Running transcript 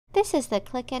This is the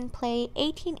Click and Play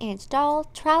 18-inch doll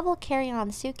travel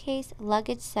carry-on suitcase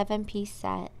luggage 7-piece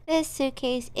set. This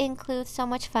suitcase includes so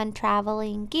much fun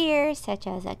traveling gear such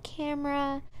as a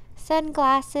camera,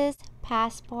 sunglasses,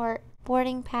 passport,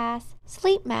 boarding pass,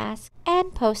 sleep mask,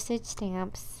 and postage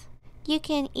stamps. You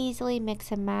can easily mix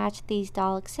and match these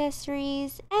doll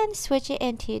accessories and switch it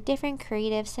into different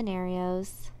creative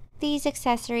scenarios. These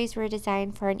accessories were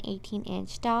designed for an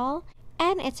 18-inch doll,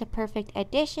 and it's a perfect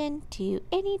addition to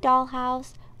any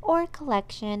dollhouse or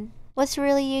collection. What's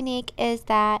really unique is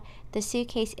that the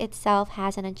suitcase itself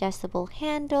has an adjustable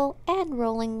handle and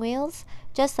rolling wheels,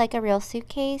 just like a real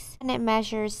suitcase, and it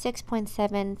measures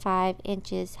 6.75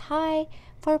 inches high,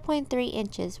 4.3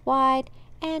 inches wide,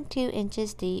 and 2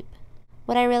 inches deep.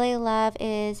 What I really love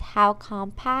is how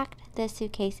compact this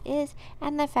suitcase is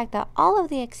and the fact that all of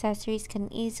the accessories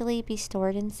can easily be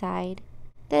stored inside.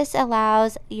 This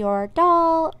allows your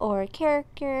doll or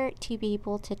character to be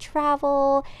able to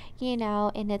travel,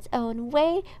 in its own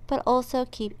way, but also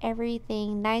keep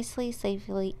everything nicely,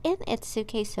 safely in its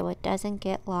suitcase so it doesn't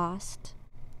get lost.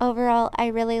 Overall, I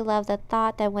really love the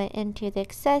thought that went into the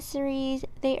accessories.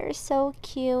 They are so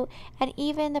cute, and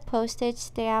even the postage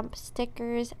stamp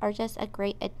stickers are just a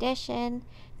great addition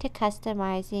to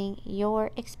customizing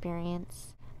your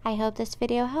experience. I hope this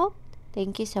video helped.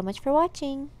 Thank you so much for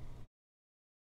watching.